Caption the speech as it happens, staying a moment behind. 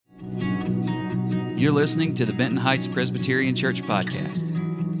You're listening to the Benton Heights Presbyterian Church podcast.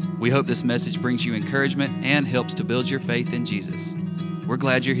 We hope this message brings you encouragement and helps to build your faith in Jesus. We're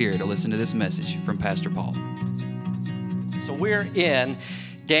glad you're here to listen to this message from Pastor Paul. So we're in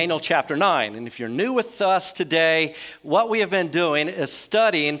Daniel chapter 9, and if you're new with us today, what we have been doing is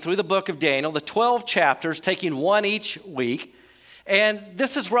studying through the book of Daniel, the 12 chapters, taking one each week, and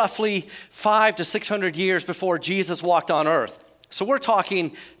this is roughly 500 to 600 years before Jesus walked on earth. So we're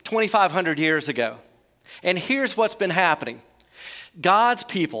talking 2,500 years ago. And here's what's been happening. God's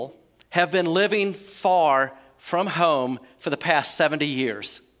people have been living far from home for the past 70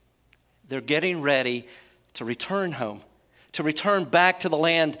 years. They're getting ready to return home, to return back to the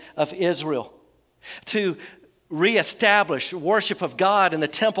land of Israel, to reestablish worship of God in the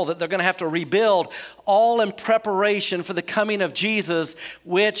temple that they're going to have to rebuild, all in preparation for the coming of Jesus,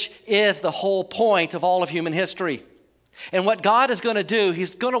 which is the whole point of all of human history. And what God is going to do,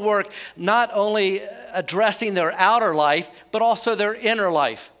 He's going to work not only addressing their outer life, but also their inner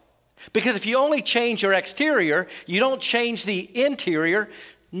life. Because if you only change your exterior, you don't change the interior,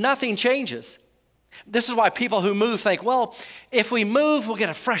 nothing changes. This is why people who move think, well, if we move, we'll get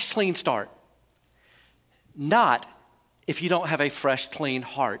a fresh, clean start. Not if you don't have a fresh, clean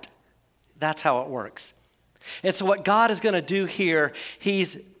heart. That's how it works. And so what God is going to do here,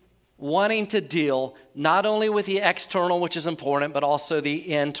 He's wanting to deal not only with the external, which is important, but also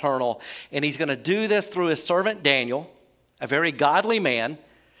the internal. And He's going to do this through His servant Daniel, a very godly man,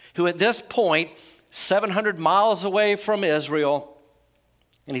 who at this point, 700 miles away from Israel,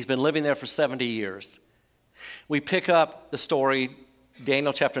 and he's been living there for 70 years. We pick up the story,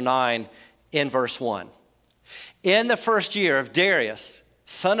 Daniel chapter 9, in verse 1. In the first year of Darius,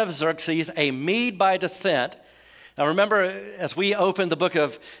 son of Xerxes, a Mede by descent. Now remember, as we opened the book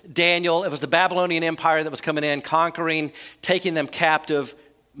of Daniel, it was the Babylonian Empire that was coming in, conquering, taking them captive,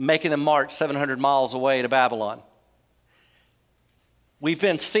 making them march 700 miles away to Babylon. We've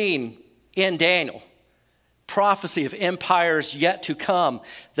been seeing in Daniel prophecy of empires yet to come.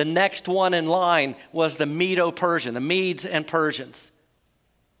 The next one in line was the Medo-Persian, the Medes and Persians.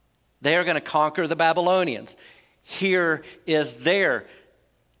 They are going to conquer the Babylonians. Here is their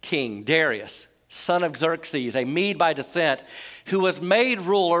king, Darius, son of Xerxes, a Mede by descent, who was made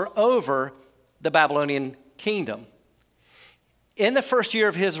ruler over the Babylonian kingdom. In the first year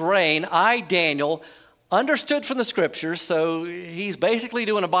of his reign, I, Daniel, understood from the scriptures, so he's basically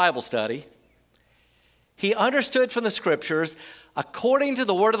doing a Bible study. He understood from the scriptures, according to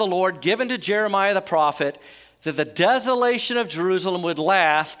the word of the Lord given to Jeremiah the prophet, that the desolation of Jerusalem would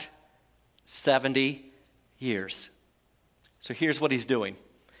last 70 years. So here's what he's doing.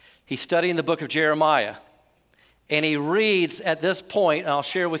 He's studying the book of Jeremiah, and he reads at this point, and I'll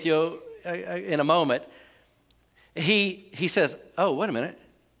share with you in a moment, he says, oh, wait a minute.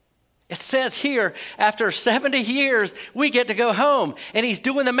 It says here, after 70 years, we get to go home. And he's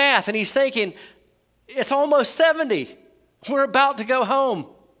doing the math, and he's thinking, it's almost 70. We're about to go home.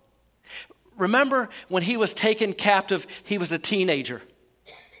 Remember when he was taken captive, he was a teenager.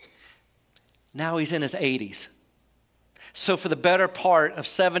 Now he's in his 80s. So for the better part of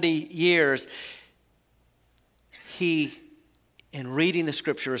 70 years, he, in reading the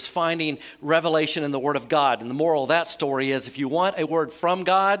scriptures, finding revelation in the Word of God. And the moral of that story is if you want a word from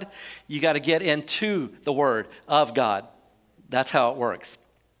God, you got to get into the Word of God. That's how it works.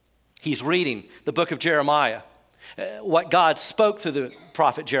 He's reading the book of Jeremiah, what God spoke through the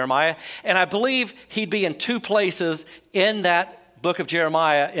prophet Jeremiah. And I believe he'd be in two places in that book of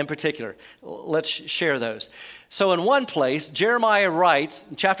Jeremiah in particular. Let's share those. So in one place, Jeremiah writes,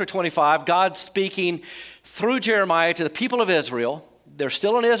 in chapter 25, God speaking through Jeremiah to the people of Israel. They're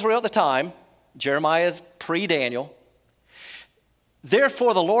still in Israel at the time. Jeremiah is pre-Daniel.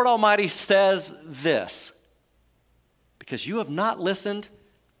 Therefore, the Lord Almighty says this, because you have not listened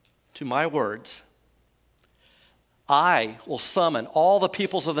to my words, I will summon all the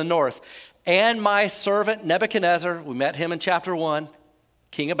peoples of the north and my servant Nebuchadnezzar, we met him in chapter 1,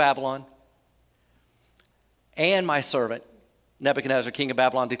 king of Babylon, and my servant Nebuchadnezzar, king of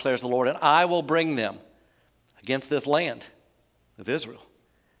Babylon, declares the Lord, and I will bring them against this land of Israel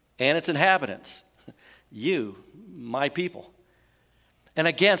and its inhabitants, you, my people, and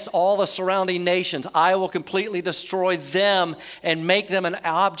against all the surrounding nations. I will completely destroy them and make them an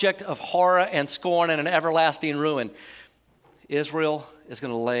object of horror and scorn and an everlasting ruin. Israel is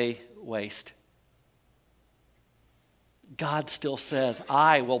going to lay waste. God still says,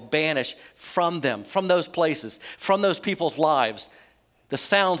 I will banish from them, from those places, from those people's lives, the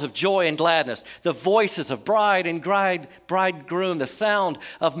sounds of joy and gladness, the voices of bride and bridegroom, the sound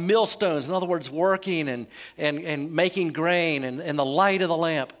of millstones, in other words, working and making grain, and the light of the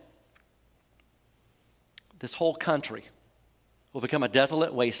lamp. this whole country will become a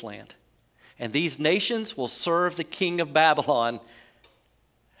desolate wasteland. And these nations will serve the king of Babylon.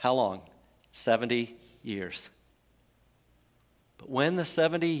 How long? 70 years. But when the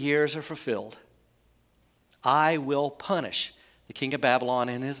 70 years are fulfilled, I will punish the king of Babylon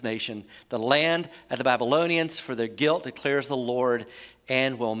and his nation, the land and the Babylonians for their guilt, declares the Lord,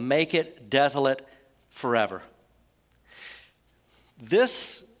 and will make it desolate forever.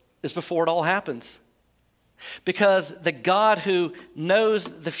 This is before it all happens. Because the God who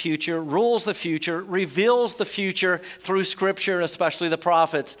knows the future, rules the future, reveals the future through Scripture, and especially the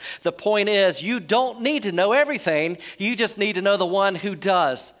prophets. The point is, you don't need to know everything. You just need to know the one who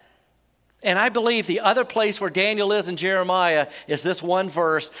does. And I believe the other place where Daniel is in Jeremiah is this one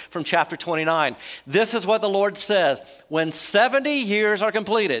verse from chapter 29. This is what the Lord says. When 70 years are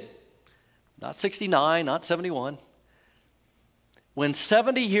completed, not 69, not 71, when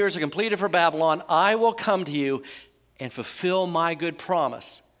 70 years are completed for Babylon, I will come to you and fulfill my good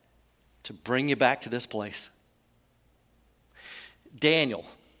promise to bring you back to this place. Daniel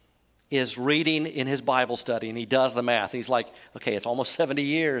is reading in his Bible study, and he does the math. He's like, okay, it's almost 70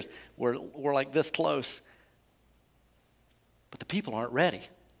 years. We're like this close. But the people aren't ready.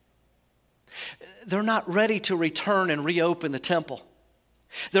 They're not ready to return and reopen the temple.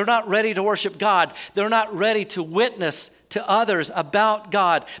 They're not ready to worship God. They're not ready to witness to others about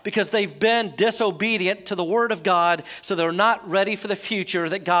God because they've been disobedient to the Word of God, so they're not ready for the future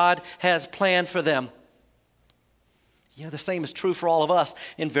that God has planned for them. You know, the same is true for all of us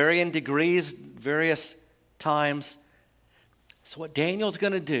in varying degrees, various times. So what Daniel's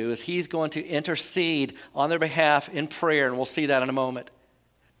going to do is he's going to intercede on their behalf in prayer, and we'll see that in a moment.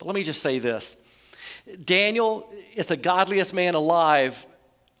 But let me just say this. Daniel is the godliest man alive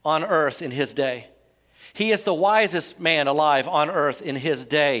on earth in his day. He is the wisest man alive on earth in his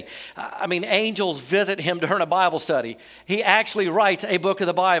day. I mean, angels visit him during a Bible study. He actually writes a book of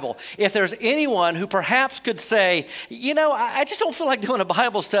the Bible. If there's anyone who perhaps could say, you know, I just don't feel like doing a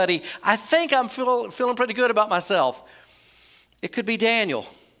Bible study. I think I'm feeling pretty good about myself. It could be Daniel.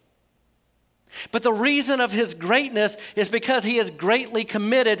 But the reason of his greatness is because he is greatly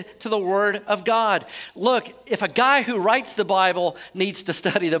committed to the Word of God. Look, if a guy who writes the Bible needs to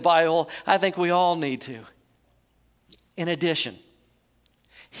study the Bible, I think we all need to. In addition,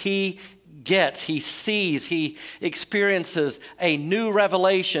 he sees, he experiences a new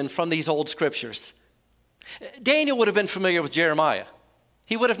revelation from these old scriptures. Daniel would have been familiar with Jeremiah.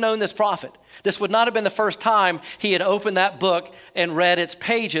 He would have known this prophet. This would not have been the first time he had opened that book and read its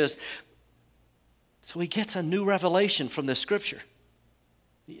pages. So he gets a new revelation from this scripture.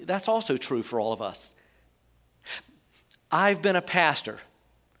 That's also true for all of us. I've been a pastor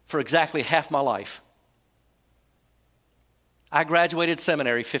for exactly half my life. I graduated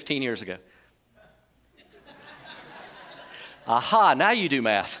seminary 15 years ago. Aha, now you do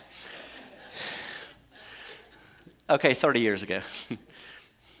math. Okay, 30 years ago.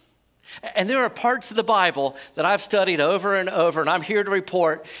 And there are parts of the Bible that I've studied over and over, and I'm here to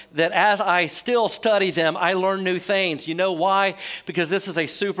report that as I still study them, I learn new things. You know why? Because this is a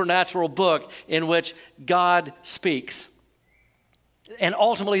supernatural book in which God speaks. And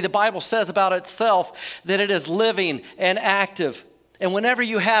ultimately, the Bible says about itself that it is living and active. And whenever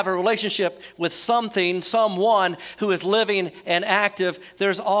you have a relationship with something, someone who is living and active,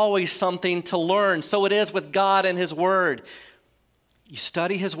 there's always something to learn. So it is with God and His Word. You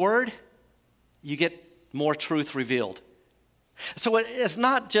study His Word, you get more truth revealed. So it's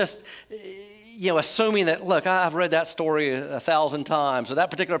not just, assuming that, look, I've read that story 1,000 times, or that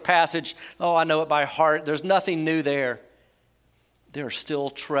particular passage, I know it by heart. There's nothing new there. There are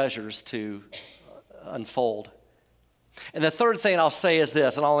still treasures to unfold. And the third thing I'll say is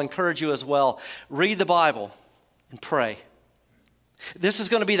this, and I'll encourage you as well. Read the Bible and pray. This is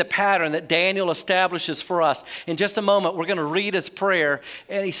going to be the pattern that Daniel establishes for us. In just a moment, we're going to read his prayer,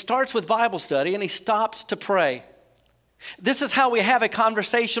 and he starts with Bible study, and he stops to pray. This is how we have a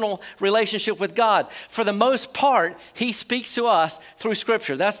conversational relationship with God. For the most part, he speaks to us through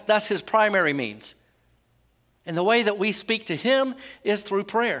Scripture. That's his primary means. And the way that we speak to him is through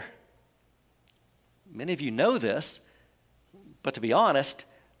prayer. Many of you know this, but to be honest,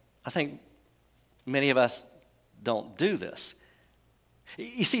 I think many of us don't do this.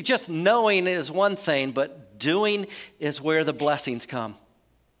 You see, just knowing is one thing, but doing is where the blessings come.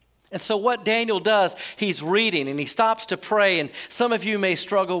 And so what Daniel does, he's reading and he stops to pray. And some of you may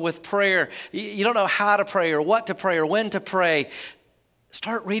struggle with prayer. You don't know how to pray or what to pray or when to pray.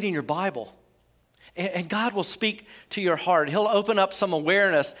 Start reading your Bible. And God will speak to your heart. He'll open up some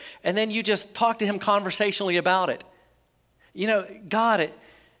awareness, and then you just talk to him conversationally about it. God,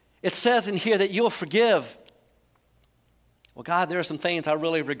 it says in here that you'll forgive Well, God, there are some things I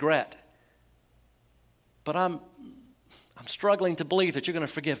really regret, but I'm struggling to believe that you're going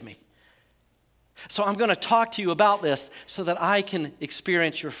to forgive me. So I'm going to talk to you about this so that I can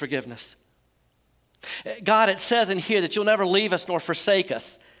experience your forgiveness. God, it says in here that you'll never leave us nor forsake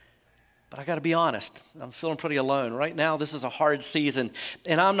us. But I got to be honest, I'm feeling pretty alone. Right now, this is a hard season,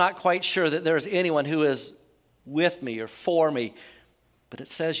 and I'm not quite sure that there's anyone who is with me or for me, but it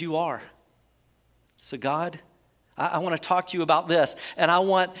says you are. So God, I want to talk to you about this, and I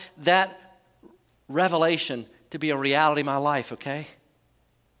want that revelation to be a reality in my life, okay?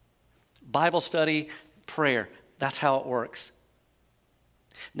 Bible study, prayer, that's how it works.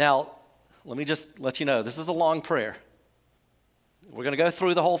 Now, let me just let you know, this is a long prayer. We're going to go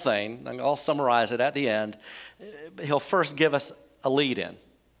through the whole thing. I'll summarize it at the end. He'll first give us a lead in.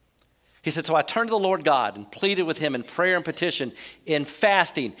 He said, so I turned to the Lord God and pleaded with him in prayer and petition, in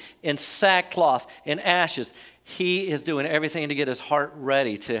fasting, in sackcloth, in ashes. He is doing everything to get his heart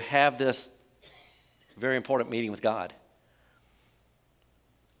ready to have this very important meeting with God.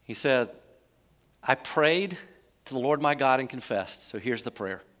 He said, I prayed to the Lord my God and confessed. So here's the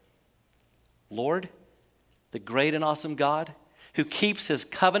prayer. Lord, the great and awesome God, who keeps his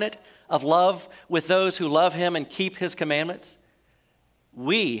covenant of love with those who love him and keep his commandments.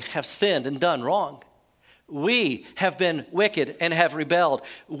 We have sinned and done wrong. We have been wicked and have rebelled.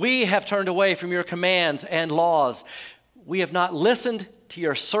 We have turned away from your commands and laws. We have not listened to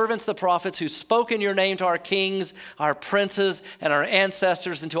your servants, the prophets, who spoke in your name to our kings, our princes, and our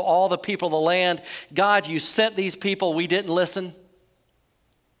ancestors, and to all the people of the land. God, you sent these people. We didn't listen.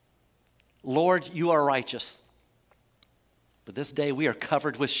 Lord, you are righteous. But this day we are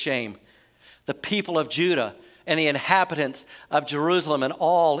covered with shame. The people of Judah and the inhabitants of Jerusalem and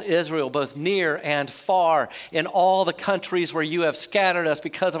all Israel, both near and far, in all the countries where you have scattered us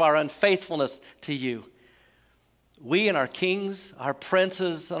because of our unfaithfulness to you. We and our kings, our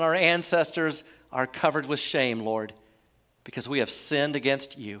princes, and our ancestors are covered with shame, Lord, because we have sinned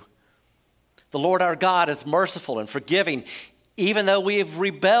against you. The Lord our God is merciful and forgiving, even though we have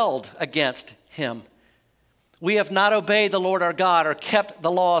rebelled against him. We have not obeyed the Lord our God or kept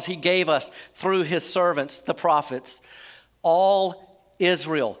the laws he gave us through his servants, the prophets. All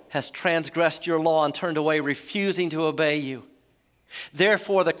Israel has transgressed your law and turned away, refusing to obey you.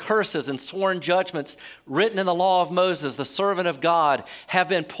 Therefore, the curses and sworn judgments written in the law of Moses, the servant of God, have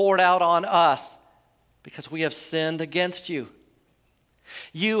been poured out on us because we have sinned against you.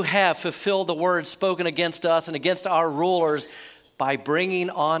 You have fulfilled the words spoken against us and against our rulers by bringing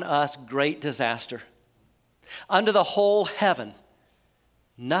on us great disaster. Under the whole heaven,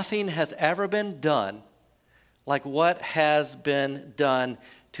 nothing has ever been done like what has been done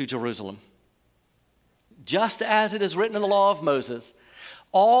to Jerusalem. Just as it is written in the law of Moses,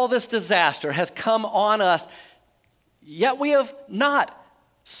 all this disaster has come on us, yet we have not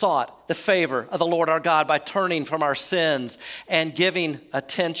sought the favor of the Lord our God by turning from our sins and giving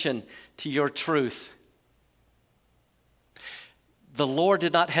attention to your truth. The Lord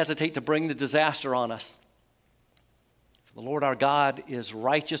did not hesitate to bring the disaster on us. The Lord our God is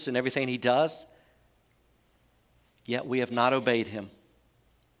righteous in everything he does, yet we have not obeyed him.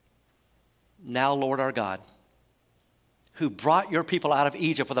 Now, Lord our God, who brought your people out of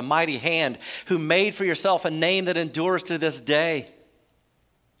Egypt with a mighty hand, who made for yourself a name that endures to this day,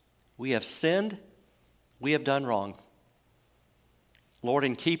 we have sinned, we have done wrong. Lord,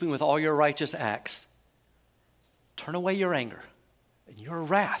 in keeping with all your righteous acts, turn away your anger and your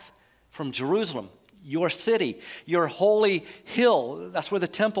wrath from Jerusalem, your city, your holy hill. That's where the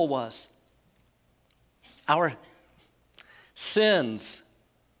temple was. Our sins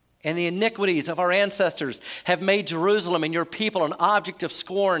and the iniquities of our ancestors have made Jerusalem and your people an object of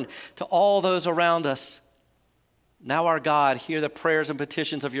scorn to all those around us. Now, our God, hear the prayers and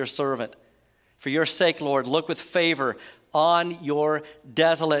petitions of your servant. For your sake, Lord, look with favor on your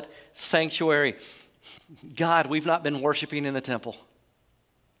desolate sanctuary. God, we've not been worshiping in the temple.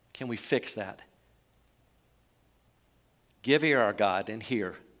 Can we fix that? Give ear, our God, and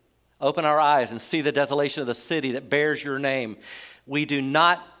hear. Open our eyes and see the desolation of the city that bears your name. We do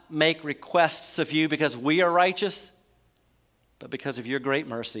not make requests of you because we are righteous, but because of your great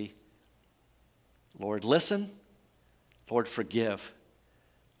mercy. Lord, listen. Lord, forgive.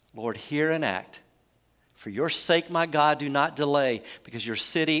 Lord, hear and act. For your sake, my God, do not delay, because your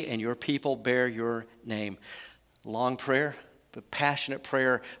city and your people bear your name. Long prayer, but passionate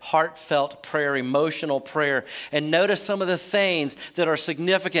prayer, heartfelt prayer, emotional prayer. And notice some of the things that are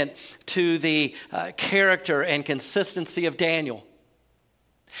significant to the character and consistency of Daniel.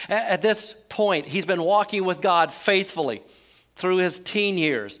 At this point, he's been walking with God faithfully through his teen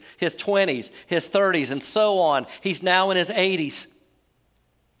years, his 20s, his 30s, and so on. He's now in his 80s.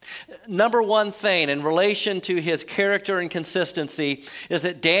 Number one thing in relation to his character and consistency is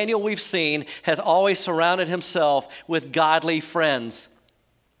that Daniel, we've seen, has always surrounded himself with godly friends.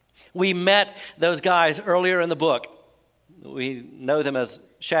 We met those guys earlier in the book. We know them as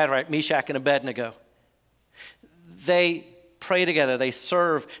Shadrach, Meshach, and Abednego. They pray together, they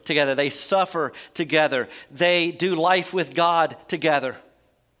serve together, they suffer together, they do life with God together.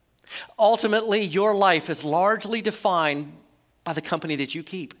 Ultimately, your life is largely defined by the company that you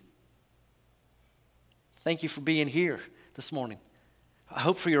keep. Thank you for being here this morning. I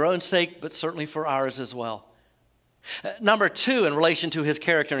hope for your own sake, but certainly for ours as well. Number two, in relation to his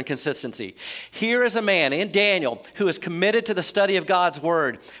character and consistency, here is a man in Daniel who is committed to the study of God's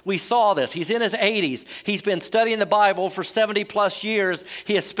word. We saw this. He's in his 80s. He's been studying the Bible for 70 plus years.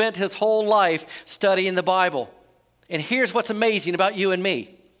 He has spent his whole life studying the Bible. And here's what's amazing about you and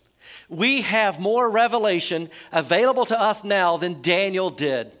me. We have more revelation available to us now than Daniel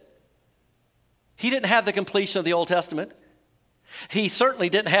did. He didn't have the completion of the Old Testament. He certainly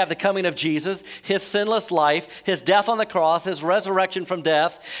didn't have the coming of Jesus, his sinless life, his death on the cross, his resurrection from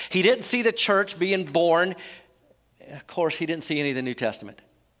death. He didn't see the church being born. Of course, he didn't see any of the New Testament.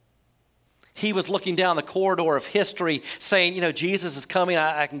 He was looking down the corridor of history saying, Jesus is coming,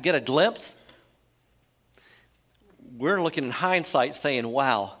 I can get a glimpse. We're looking in hindsight saying,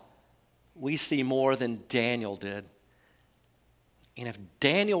 wow, we see more than Daniel did. And if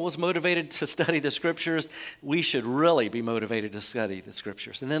Daniel was motivated to study the scriptures, we should really be motivated to study the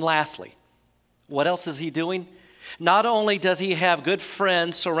scriptures. And then lastly, what else is he doing? Not only does he have good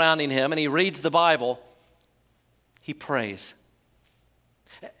friends surrounding him and he reads the Bible, he prays.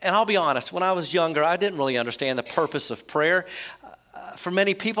 And I'll be honest, when I was younger, I didn't really understand the purpose of prayer. For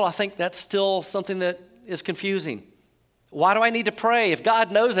many people, I think that's still something that is confusing. Why do I need to pray? If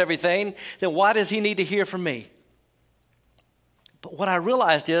God knows everything, then why does he need to hear from me? But what I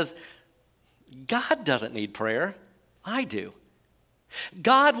realized is God doesn't need prayer. I do.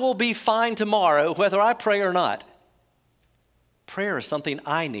 God will be fine tomorrow whether I pray or not. Prayer is something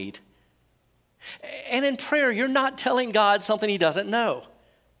I need. And in prayer, you're not telling God something he doesn't know.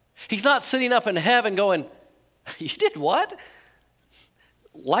 He's not sitting up in heaven going, you did what?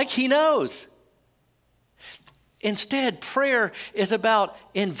 Like he knows. Instead, prayer is about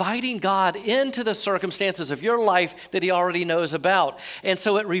inviting God into the circumstances of your life that he already knows about. And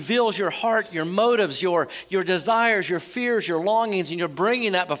so it reveals your heart, your motives, your desires, your fears, your longings, and you're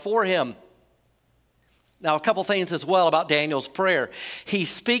bringing that before him. Now, a couple things as well about Daniel's prayer. He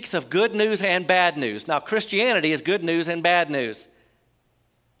speaks of good news and bad news. Now, Christianity is good news and bad news.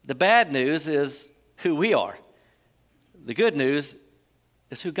 The bad news is who we are. The good news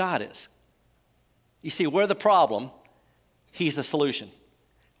is who God is. You see, we're the problem, he's the solution.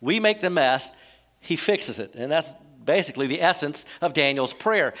 We make the mess, he fixes it. And that's basically the essence of Daniel's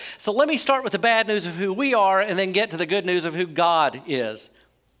prayer. So let me start with the bad news of who we are and then get to the good news of who God is.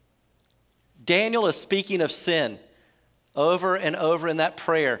 Daniel is speaking of sin over and over in that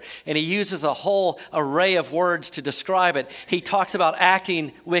prayer, and he uses a whole array of words to describe it. He talks about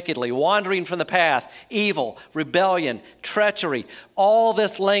acting wickedly, wandering from the path, evil, rebellion, treachery, all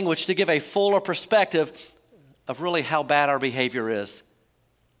this language to give a fuller perspective of really how bad our behavior is.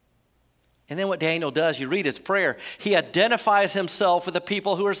 And then what Daniel does, you read his prayer, he identifies himself with the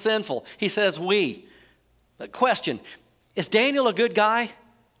people who are sinful. He says, we. Question, is Daniel a good guy?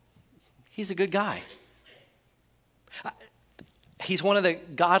 He's a good guy. He's one of the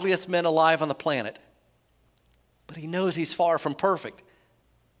godliest men alive on the planet. But he knows he's far from perfect.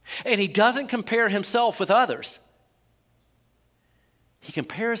 And he doesn't compare himself with others. He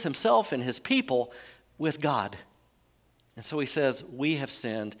compares himself and his people with God. And so he says, we have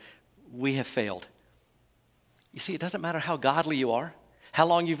sinned, we have failed. You see, it doesn't matter how godly you are, how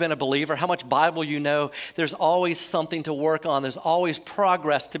long you've been a believer, how much Bible you know, there's always something to work on. There's always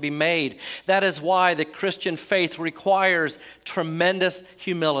progress to be made. That is why the Christian faith requires tremendous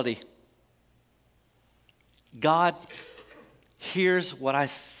humility. God, here's what I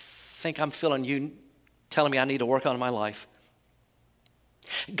think I'm feeling you telling me I need to work on in my life.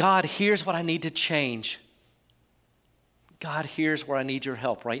 God, here's what I need to change. God, here's where I need your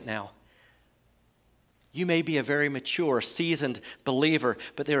help right now. You may be a very mature, seasoned believer,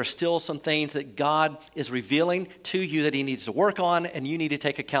 but there are still some things that God is revealing to you that he needs to work on and you need to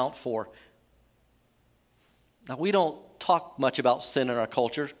take account for. Now, we don't talk much about sin in our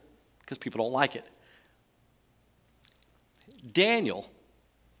culture because people don't like it. Daniel,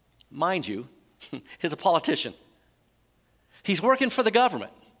 mind you, is a politician. He's working for the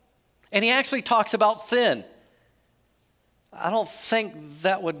government, and he actually talks about sin. I don't think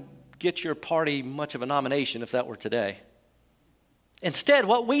that would get your party much of a nomination if that were today. Instead,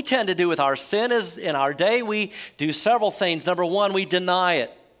 what we tend to do with our sin is, in our day, we do several things. Number one, we deny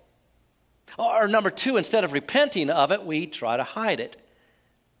it. Or number two, instead of repenting of it, we try to hide it.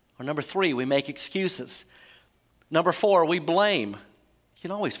 Or number three, we make excuses. Number four, we blame. You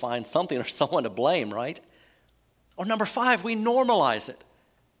can always find something or someone to blame, right? Or number five, we normalize it.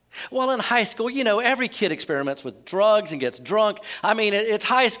 Well, in high school, every kid experiments with drugs and gets drunk. I mean, it's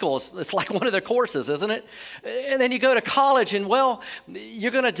high school. It's like one of their courses, isn't it? And then you go to college and,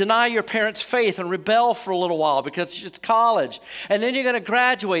 you're going to deny your parents' faith and rebel for a little while because it's college. And then you're going to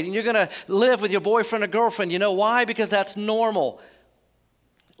graduate and you're going to live with your boyfriend or girlfriend. You know why? Because that's normal.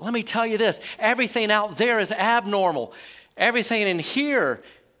 Let me tell you this. Everything out there is abnormal. Everything in here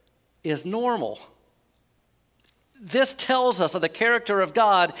is normal. This tells us of the character of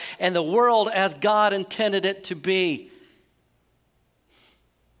God and the world as God intended it to be.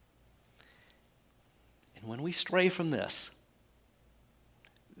 And when we stray from this,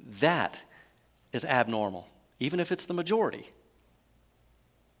 that is abnormal, even if it's the majority,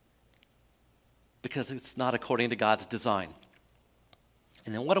 because it's not according to God's design.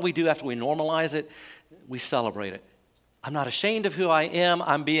 And then what do we do after we normalize it? We celebrate it. I'm not ashamed of who I am.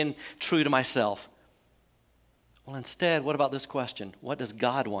 I'm being true to myself. Well, instead, what about this question? What does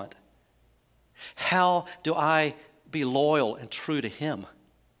God want? How do I be loyal and true to Him?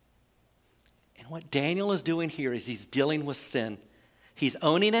 And what Daniel is doing here is he's dealing with sin. He's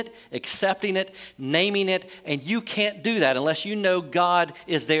owning it, accepting it, naming it, and you can't do that unless you know God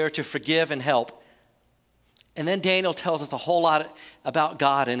is there to forgive and help. And then Daniel tells us a whole lot about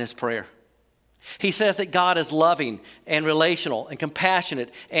God in his prayer. He says that God is loving and relational and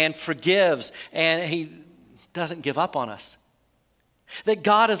compassionate and forgives, and He doesn't give up on us. That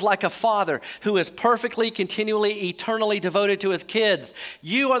God is like a father who is perfectly, continually, eternally devoted to his kids.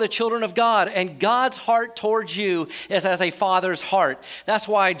 You are the children of God, and God's heart towards you is as a father's heart. That's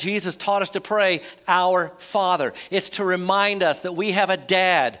why Jesus taught us to pray, Our Father. It's to remind us that we have a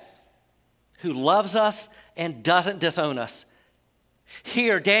dad who loves us and doesn't disown us.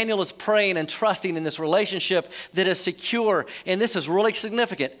 Here, Daniel is praying and trusting in this relationship that is secure, and this is really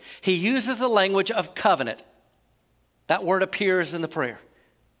significant. He uses the language of covenant. That word appears in the prayer.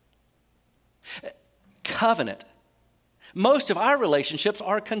 Covenant. Most of our relationships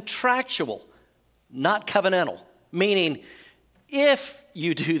are contractual, not covenantal, meaning if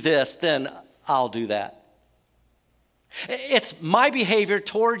you do this, then I'll do that. It's my behavior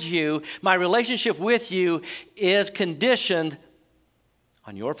towards you, my relationship with you is conditioned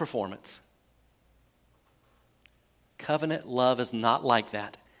on your performance. Covenant love is not like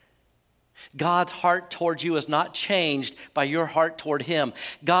that. God's heart towards you is not changed by your heart toward Him.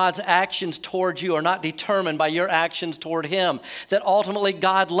 God's actions towards you are not determined by your actions toward Him. That ultimately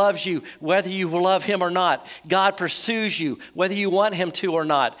God loves you whether you love Him or not. God pursues you whether you want Him to or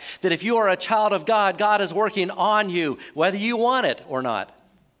not. That if you are a child of God, God is working on you whether you want it or not.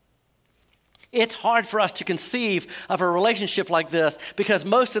 It's hard for us to conceive of a relationship like this because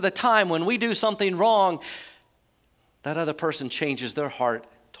most of the time when we do something wrong, that other person changes their heart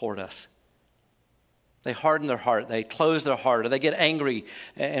toward us. They harden their heart, they close their heart, or they get angry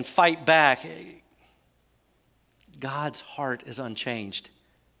and fight back. God's heart is unchanged.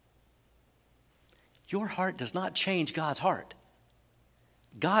 Your heart does not change God's heart.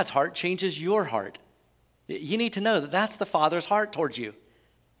 God's heart changes your heart. You need to know that that's the Father's heart towards you.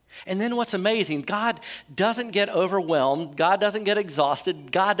 And then what's amazing, God doesn't get overwhelmed. God doesn't get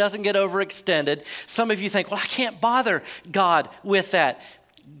exhausted. God doesn't get overextended. Some of you think, well, I can't bother God with that.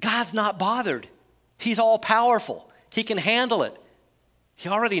 God's not bothered. He's all powerful. He can handle it. He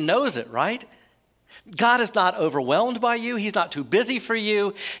already knows it, right? God is not overwhelmed by you. He's not too busy for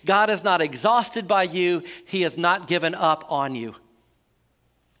you. God is not exhausted by you. He has not given up on you.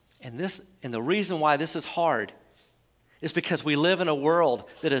 And the reason why this is hard is because we live in a world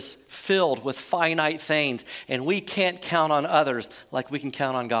that is filled with finite things, and we can't count on others like we can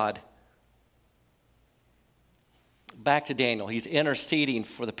count on God. Back to Daniel. He's interceding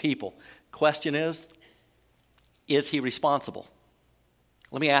for the people. Question is he responsible?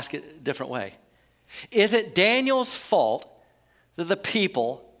 Let me ask it a different way. Is it Daniel's fault that the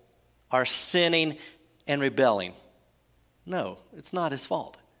people are sinning and rebelling? No, it's not his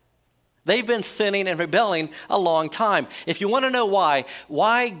fault. They've been sinning and rebelling a long time. If you want to know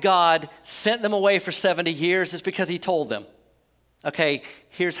why God sent them away for 70 years, is because He told them. Okay,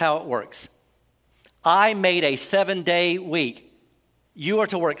 here's how it works. I made a 7-day week. You are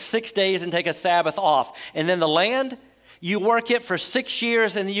to work 6 days and take a Sabbath off. And then the land, you work it for 6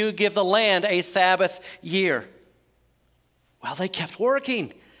 years and you give the land a Sabbath year. Well, they kept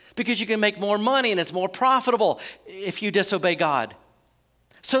working because you can make more money and it's more profitable if you disobey God.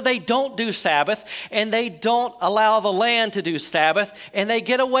 So they don't do Sabbath, and they don't allow the land to do Sabbath, and they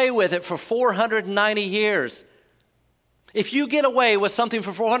get away with it for 490 years. If you get away with something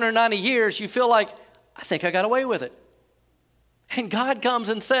for 490 years, you feel like, I think I got away with it. And God comes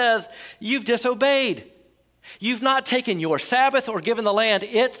and says, you've disobeyed. You've not taken your Sabbath or given the land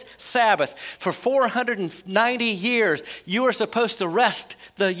its Sabbath. For 490 years, you are supposed to rest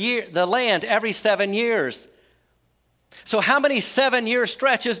the land every 7 years. So how many 7-year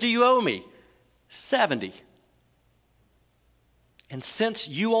stretches do you owe me? 70. And since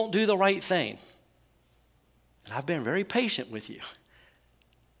you won't do the right thing, and I've been very patient with you.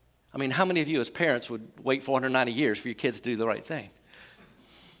 I mean, how many of you as parents would wait 490 years for your kids to do the right thing?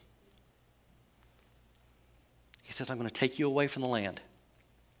 He says, I'm going to take you away from the land.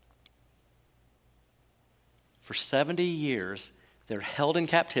 For 70 years, they're held in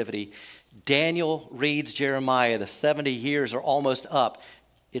captivity. Daniel reads Jeremiah. The 70 years are almost up.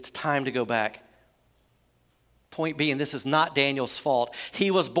 It's time to go back. Point being, this is not Daniel's fault. He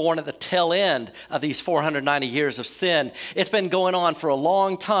was born at the tail end of these 490 years of sin. It's been going on for a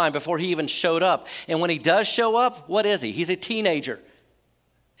long time before he even showed up. And when he does show up, what is he? He's a teenager.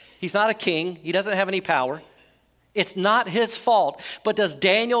 He's not a king. He doesn't have any power. It's not his fault. But does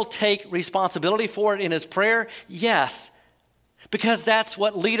Daniel take responsibility for it in his prayer? Yes. Because that's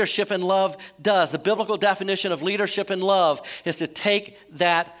what leadership in love does. The biblical definition of leadership in love is to take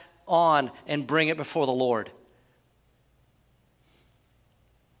that on and bring it before the Lord.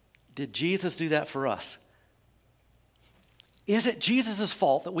 Did Jesus do that for us? Is it Jesus'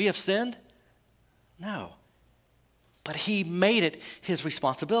 fault that we have sinned? No. But he made it his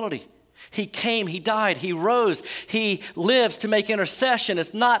responsibility. He came, he died, he rose, he lives to make intercession.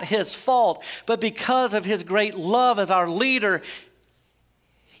 It's not his fault, but because of his great love as our leader,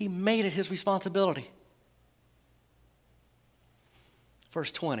 he made it his responsibility.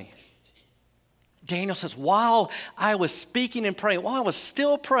 Verse 20. Daniel says, while I was speaking and praying, while I was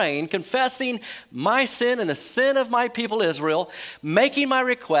still praying, confessing my sin and the sin of my people Israel, making my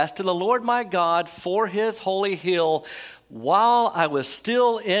request to the Lord my God for his holy hill, while I was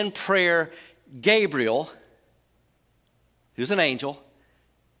still in prayer, Gabriel, who's an angel,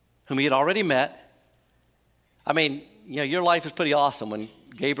 whom he had already met. I mean, your life is pretty awesome when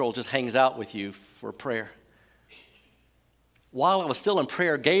Gabriel just hangs out with you for prayer. While I was still in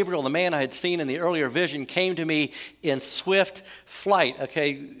prayer, Gabriel, the man I had seen in the earlier vision, came to me in swift flight.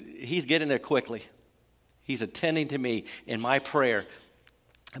 Okay, he's getting there quickly. He's attending to me in my prayer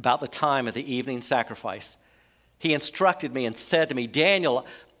about the time of the evening sacrifice. He instructed me and said to me, Daniel,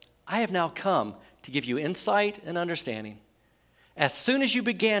 I have now come to give you insight and understanding. As soon as you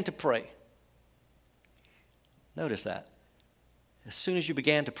began to pray, notice that, as soon as you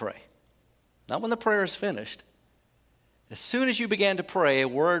began to pray, not when the prayer is finished, as soon as you began to pray, a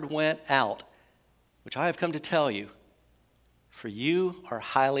word went out, which I have come to tell you, for you are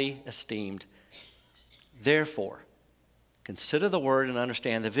highly esteemed. Therefore, consider the word and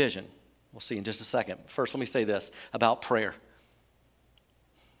understand the vision. We'll see in just a second. First, let me say this about prayer.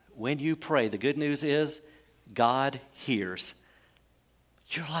 When you pray, the good news is God hears.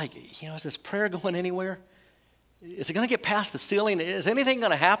 You're like, is this prayer going anywhere? Is it going to get past the ceiling? Is anything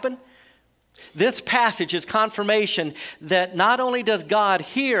going to happen? This passage is confirmation that not only does God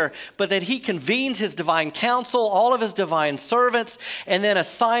hear, but that he convenes his divine counsel, all of his divine servants, and then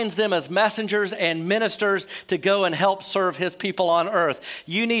assigns them as messengers and ministers to go and help serve his people on earth.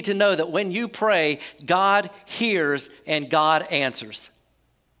 You need to know that when you pray, God hears and God answers.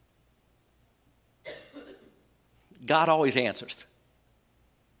 God always answers.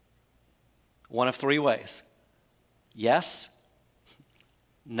 One of three ways. Yes,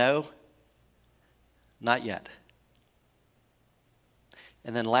 no, not yet.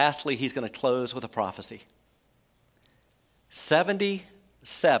 And then lastly, he's going to close with a prophecy. 70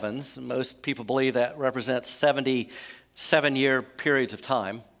 sevens, most people believe that represents 77-year periods of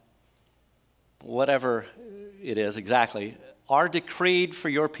time, whatever it is exactly, are decreed for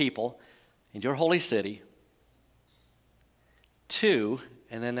your people and your holy city. 2,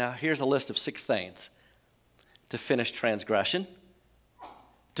 and then now here's a list of 6 things. To finish transgression,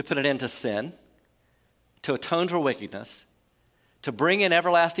 to put an end to sin, to atone for wickedness, to bring in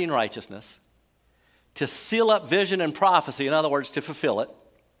everlasting righteousness, to seal up vision and prophecy, in other words, to fulfill it,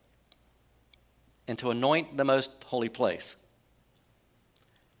 and to anoint the most holy place.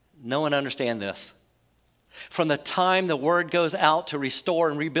 No one understands this. From the time the word goes out to restore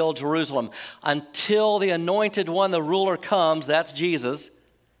and rebuild Jerusalem until the anointed one, the ruler, comes, that's Jesus,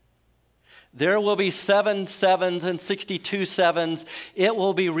 There will be 7 sevens and 62 sevens. It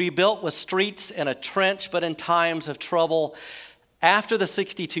will be rebuilt with streets and a trench, but in times of trouble. After the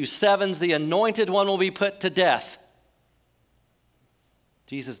 62 sevens, the anointed one will be put to death.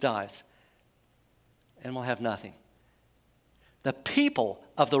 Jesus dies, and we'll have nothing. The people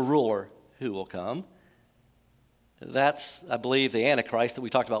of the ruler who will come, that's, I believe, the Antichrist that we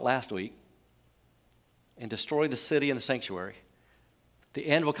talked about last week, and destroy the city and the sanctuary. The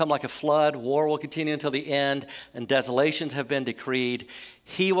end will come like a flood. War will continue until the end, and desolations have been decreed.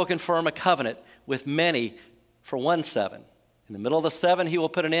 He will confirm a covenant with many for 1 7. In the middle of the 7, he will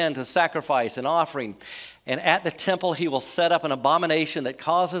put an end to sacrifice and offering. And at the temple, he will set up an abomination that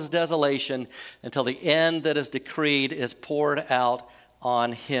causes desolation until the end that is decreed is poured out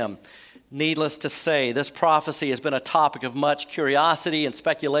on him. Needless to say, this prophecy has been a topic of much curiosity and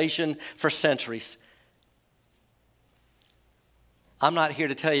speculation for centuries. I'm not here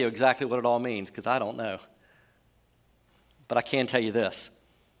to tell you exactly what it all means because I don't know. But I can tell you this.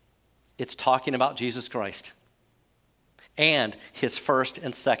 It's talking about Jesus Christ and his first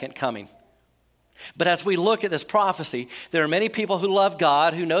and second coming. But as we look at this prophecy, there are many people who love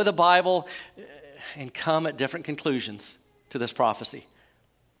God, who know the Bible, and come at different conclusions to this prophecy.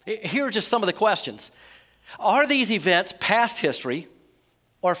 Here are just some of the questions. Are these events past history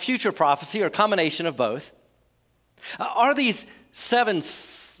or future prophecy or a combination of both? Are these 7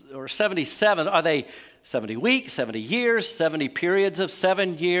 or 77, are they 70 weeks, 70 years, 70 periods of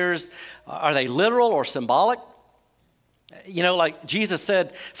 7 years? Are they literal or symbolic? You know, like Jesus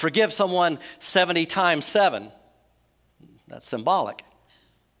said, forgive someone 70 times 7. That's symbolic.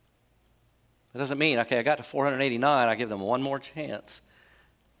 That doesn't mean, okay, I got to 489, I give them one more chance.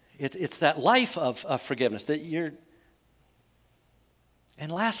 It's that life of forgiveness that you're...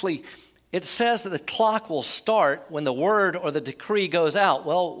 And lastly, it says that the clock will start when the word or the decree goes out.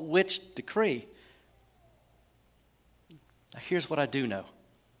 Well, which decree? Now, here's what I do know.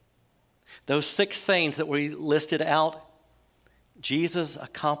 Those 6 things that we listed out, Jesus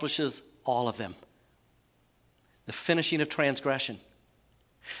accomplishes all of them. The finishing of transgression,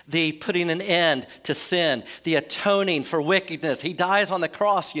 the putting an end to sin, the atoning for wickedness. He dies on the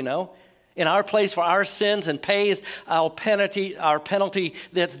cross, you know, in our place for our sins and pays our penalty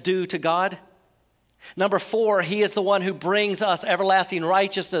that's due to God. Number 4, he is the one who brings us everlasting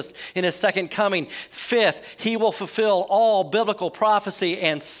righteousness in his second coming. 5th, he will fulfill all biblical prophecy.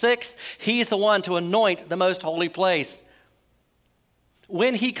 And 6th, he's the one to anoint the most holy place.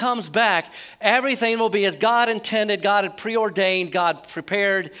 When he comes back, everything will be as God intended, God had preordained, God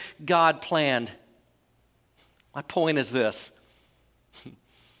prepared, God planned. My point is this.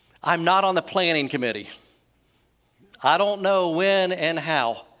 I'm not on the planning committee. I don't know when and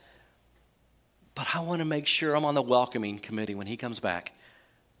how. But I want to make sure I'm on the welcoming committee when he comes back.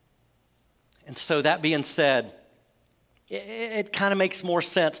 And so that being said, it kind of makes more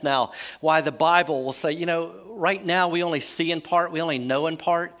sense now why the Bible will say, you know, right now we only see in part, we only know in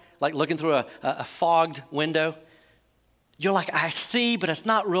part, like looking through a fogged window. You're like, I see, but it's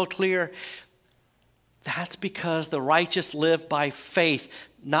not real clear. That's because the righteous live by faith,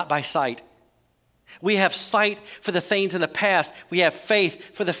 not by sight. We have sight for the things in the past. We have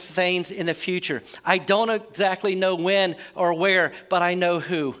faith for the things in the future. I don't exactly know when or where, but I know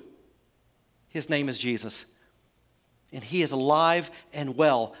who. His name is Jesus. And he is alive and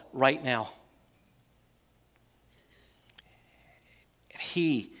well right now.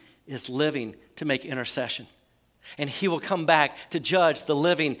 He is living to make intercession. And he will come back to judge the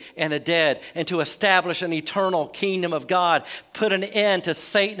living and the dead and to establish an eternal kingdom of God, put an end to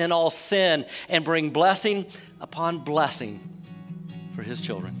Satan and all sin, and bring blessing upon blessing for his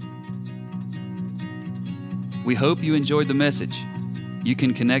children. We hope you enjoyed the message. You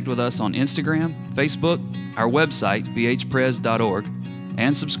can connect with us on Instagram, Facebook, our website, bhpres.org,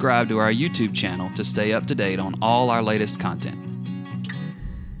 and subscribe to our YouTube channel to stay up to date on all our latest content.